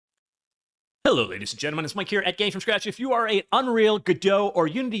Hello, ladies and gentlemen, it's Mike here at Gamefromscratch. If you are an Unreal, Godot, or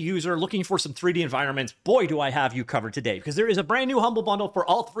Unity user looking for some 3D environments, boy, do I have you covered today, because there is a brand new Humble bundle for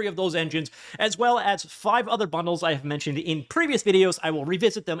all three of those engines, as well as 5 other bundles I have mentioned in previous videos. I will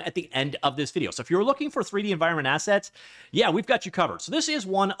revisit them at the end of this video. So if you're looking for 3D environment assets, yeah, we've got you covered. So this is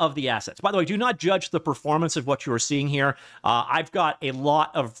one of the assets. By the way, do not judge the performance of what you are seeing here. I've got a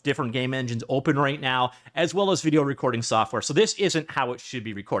lot of different game engines open right now, as well as video recording software. So this isn't how it should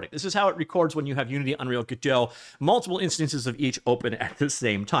be recording. This is how it records when you have Unity, Unreal, Godot, multiple instances of each open at the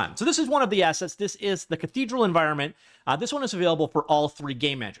same time. So this is one of the assets. This is the Cathedral environment. This one is available for all 3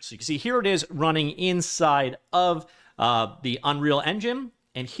 game engines. So you can see here it is running inside of the Unreal Engine,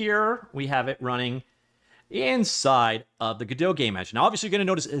 and here we have it running inside of the Godot game engine. Now, obviously, you're going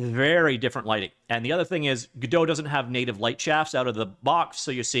to notice very different lighting. And the other thing is, Godot doesn't have native light shafts out of the box, so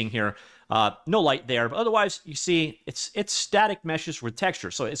you're seeing here no light there. But otherwise, you see it's static meshes with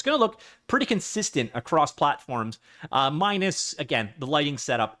texture. So it's going to look pretty consistent across platforms, minus, again, the lighting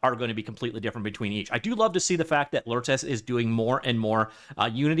setup are going to be completely different between each. I do love to see the fact that Leartes is doing more and more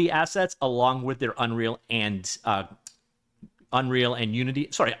Unity assets along with their Unreal and Unity.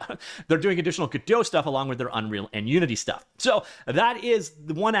 Sorry, they're doing additional Godot stuff along with their Unreal and Unity stuff. So that is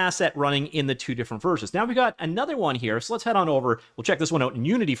the one asset running in the 2 different versions. Now we got another one here. So let's head on over. We'll check this one out in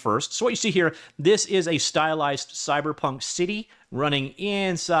Unity first. So what you see here, this is a stylized Cyberpunk city running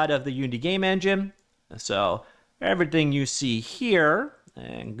inside of the Unity game engine. So everything you see here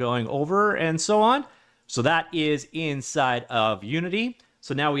and going over and so on. So that is inside of Unity.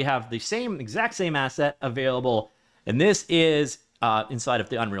 So now we have the exact same asset available. And this is inside of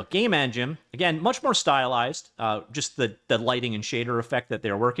the Unreal Game Engine. Again, much more stylized, just the lighting and shader effect that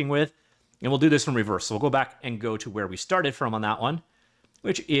they're working with. And we'll do this from reverse. So we'll go back and go to where we started from on that one,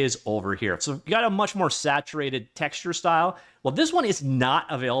 which is over here. So you got a much more saturated texture style. Well, this one is not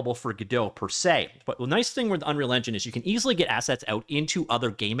available for Godot per se. But the nice thing with the Unreal Engine is you can easily get assets out into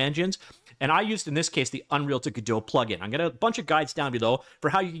other game engines. And I used, in this case, the Unreal to Godot plugin. I'm going to a bunch of guides down below for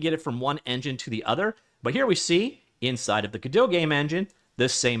how you can get it from one engine to the other. But here we see, inside of the Godot game engine,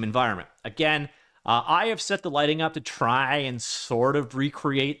 this same environment. Again, I have set the lighting up to try and sort of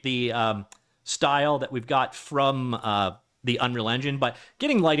recreate the style that we've got from the Unreal Engine, but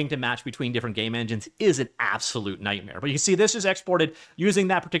getting lighting to match between different game engines is an absolute nightmare. But you can see this is exported using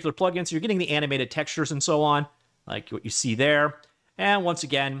that particular plugin, so you're getting the animated textures and so on, like what you see there. And once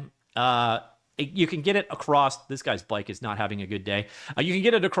again, you can get it across, this guy's bike is not having a good day. You can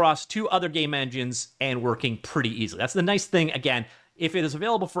get it across 2 other game engines and working pretty easily. That's the nice thing. Again, if it is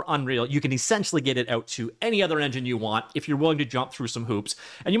available for Unreal, you can essentially get it out to any other engine you want if you're willing to jump through some hoops.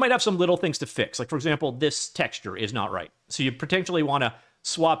 And you might have some little things to fix. Like, for example, this texture is not right. So you potentially want to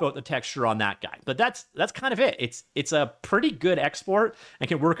swap out the texture on that guy. But that's kind of it. It's a pretty good export and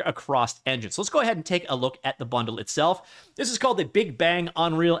can work across engines. So let's go ahead and take a look at the bundle itself. This is called the Big Bang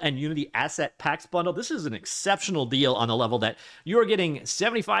Unreal and Unity Asset Packs Bundle. This is an exceptional deal on the level that you're getting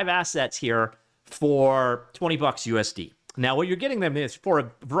 75 assets here for 20 bucks USD. Now, what you're getting them is for a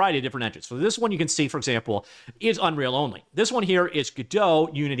variety of different engines. So this one you can see, for example, is Unreal only. This one here is Godot,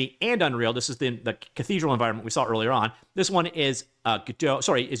 Unity, and Unreal. This is the Cathedral environment we saw earlier on. This one is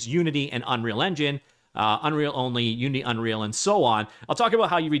is Unity and Unreal Engine, Unreal only, Unity, Unreal, and so on. I'll talk about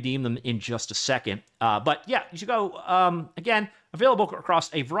how you redeem them in just a second. But yeah, you should go, again, available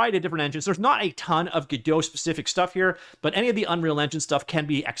across a variety of different engines. There's not a ton of Godot-specific stuff here, but any of the Unreal Engine stuff can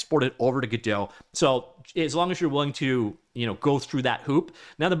be exported over to Godot. So as long as you're willing to, go through that hoop.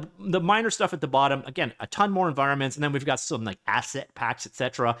 Now, the minor stuff at the bottom, again, a ton more environments, and then we've got some like asset packs,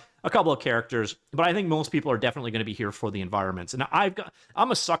 etc., a couple of characters, but I think most people are definitely going to be here for the environments. And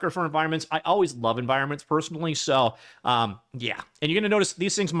I'm a sucker for environments. I always love environments personally. So yeah, and you're going to notice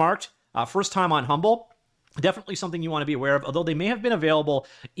these things marked first time on Humble. Definitely something you want to be aware of, although they may have been available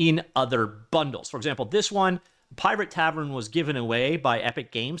in other bundles. For example, this one, Pirate Tavern, was given away by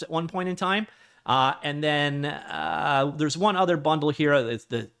Epic Games at one point in time. And then there's one other bundle here. It's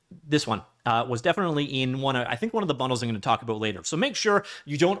this one was definitely in one of the bundles I'm going to talk about later. So make sure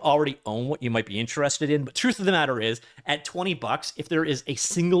you don't already own what you might be interested in. But truth of the matter is, at 20 bucks, if there is a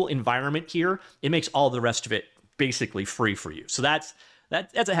single environment here, it makes all the rest of it basically free for you. So that's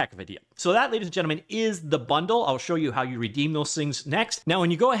a heck of a deal. So that, ladies and gentlemen, is the bundle. I'll show you how you redeem those things next. Now,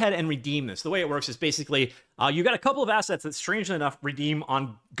 when you go ahead and redeem this, the way it works is basically You got a couple of assets that, strangely enough, redeem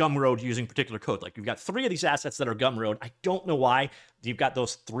on Gumroad using particular code. Like, you've got 3 of these assets that are Gumroad. I don't know why you've got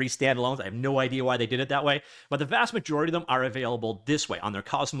those 3 standalones. I have no idea why they did it that way, but the vast majority of them are available this way on their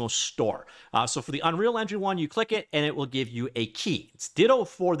Cosmos store. So for the Unreal Engine one, you click it and it will give you a key. It's ditto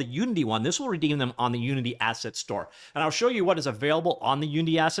for the Unity one. This will redeem them on the Unity Asset Store. And I'll show you what is available on the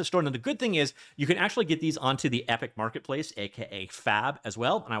Unity Asset Store. Now, the good thing is you can actually get these onto the Epic Marketplace, aka Fab, as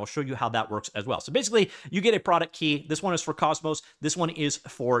well. And I will show you how that works as well. So basically, you get a product key. This one is for Cosmos. This one is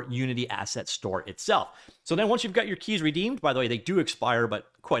for Unity Asset Store itself. So then once you've got your keys redeemed, by the way, they do expire, but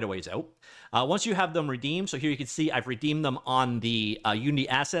quite a ways out. Once you have them redeemed, so here you can see I've redeemed them on the Unity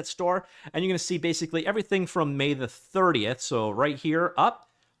Asset Store, and you're going to see basically everything from May the 30th, so right here up.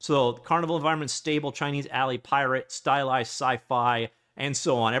 So Carnival Environment, Stable, Chinese Alley, Pirate, Stylized, Sci-Fi, and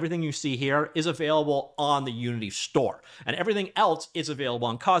so on. Everything you see here is available on the Unity store. And everything else is available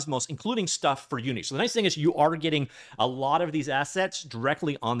on Cosmos, including stuff for Unity. So the nice thing is you are getting a lot of these assets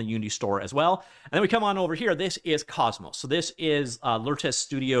directly on the Unity store as well. And then we come on over here. This is Cosmos. So this is Leartes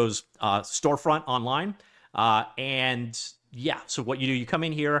Studios storefront online. And yeah, so what you do, you come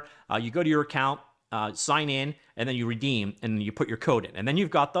in here, you go to your account, sign in, and then you redeem, and you put your code in, and then you've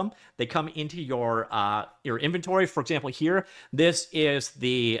got them. They come into your inventory. For example, here, this is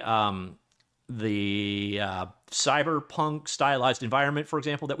the Cyberpunk stylized environment, for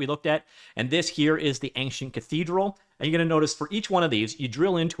example, that we looked at, and this here is the ancient cathedral. And you're going to notice for each one of these, you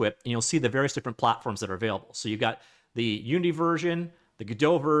drill into it, and you'll see the various different platforms that are available. So you've got the Unity version, the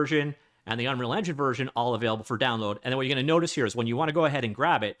Godot version, and the Unreal Engine version, all available for download. And then what you're going to notice here is when you want to go ahead and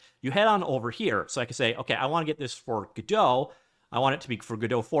grab it, you head on over here. So I can say, okay, I want to get this for Godot. I want it to be for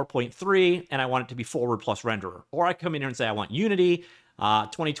Godot 4.3, and I want it to be forward plus renderer. Or I come in here and say, I want Unity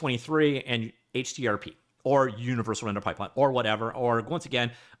 2023 and HDRP, or Universal Render Pipeline, or whatever. Or once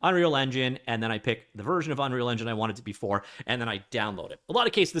again, Unreal Engine, and then I pick the version of Unreal Engine I want it to be for, and then I download it. A lot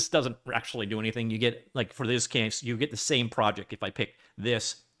of cases, this doesn't actually do anything. You get, like for this case, you get the same project if I pick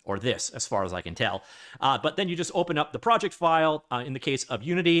this or this, as far as I can tell. But then you just open up the project file. In the case of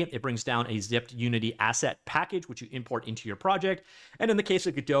Unity, it brings down a zipped Unity asset package, which you import into your project. And in the case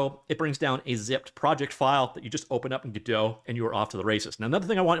of Godot, it brings down a zipped project file that you just open up in Godot, and you are off to the races. Now, another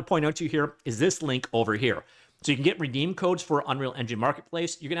thing I want to point out to you here is this link over here. So you can get redeem codes for Unreal Engine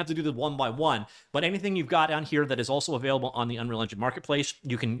Marketplace. You're going to have to do this one by one, but anything you've got on here that is also available on the Unreal Engine Marketplace,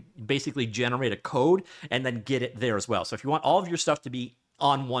 you can basically generate a code and then get it there as well. So if you want all of your stuff to be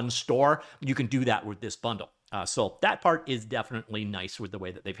on one store, you can do that with this bundle. So that part is definitely nice with the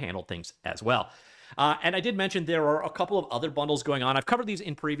way that they've handled things as well. And I did mention there are a couple of other bundles going on. I've covered these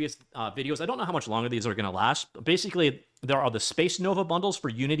in previous videos. I don't know how much longer these are going to last. But basically, there are the SpaceNova bundles for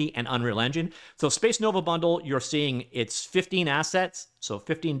Unity and Unreal Engine. So SpaceNova bundle, you're seeing it's 15 assets, so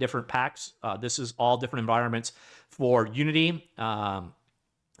 15 different packs. This is all different environments for Unity.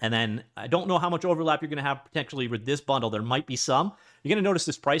 And then I don't know how much overlap you're going to have potentially with this bundle. There might be some. You're going to notice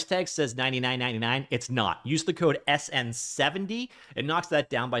this price tag says $99.99. It's not. Use the code SN70. It knocks that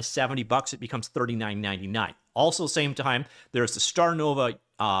down by $70. It becomes $39.99. Also, same time, there's the StarNova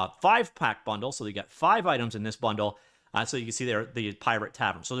 5-pack bundle. So you got 5 items in this bundle. So you can see there the Pirate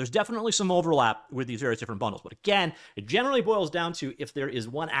Tavern. So there's definitely some overlap with these various different bundles. But again, it generally boils down to if there is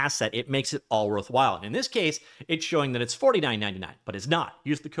one asset, it makes it all worthwhile. And in this case, it's showing that it's $49.99, but it's not.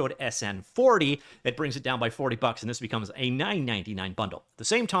 Use the code SN40. It brings it down by $40, and this becomes a $9.99 bundle. At the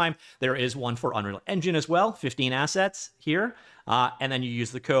same time, there is one for Unreal Engine as well, 15 assets here. And then you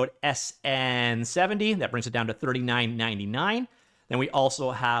use the code SN70. That brings it down to $39.99. Then we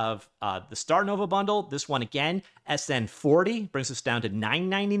also have the StarNova bundle. This one again, SN40, brings us down to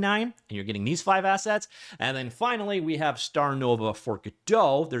 $9.99, and you're getting these 5 assets. And then finally, we have StarNova for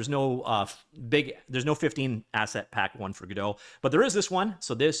Godot. There's no there's no 15 asset pack one for Godot, but there is this one.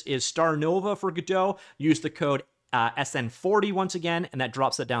 So this is StarNova for Godot. Use the code SN40 once again, and that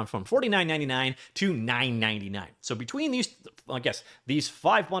drops it down from $49.99 to $9.99. So between these, I guess, these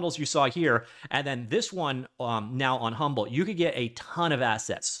 5 bundles you saw here, and then this one now on Humble, you could get a ton of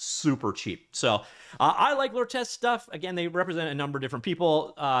assets super cheap. So I like Leartes stuff. Again, they represent a number of different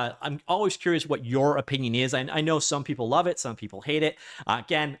people. I'm always curious what your opinion is. I know some people love it, some people hate it.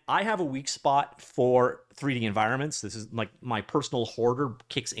 Again, I have a weak spot for 3D environments. This is like my personal hoarder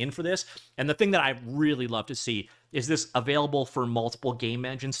kicks in for this. And the thing that I really love to see Is this available for multiple game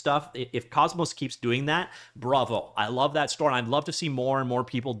engine stuff? If Cosmos keeps doing that, bravo. I love that store, and I'd love to see more and more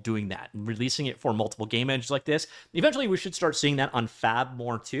people doing that, releasing it for multiple game engines like this. Eventually, we should start seeing that on Fab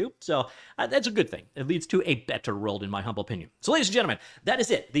more too. So that's a good thing. It leads to a better world, in my humble opinion. So, ladies and gentlemen, that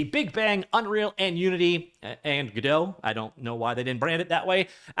is it. The Big Bang, Unreal, and Unity, and Godot. I don't know why they didn't brand it that way.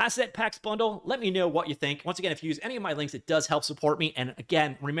 Asset Packs Bundle. Let me know what you think. Once again, if you use any of my links, it does help support me. And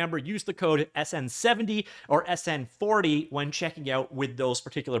again, remember, use the code SN70 or SN40 when checking out with those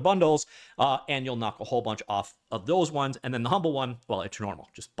particular bundles, and you'll knock a whole bunch off of those ones. And then the Humble one, well, it's normal.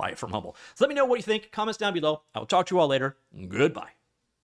 Just buy it from Humble. So let me know what you think. Comments down below. I will talk to you all later. Goodbye.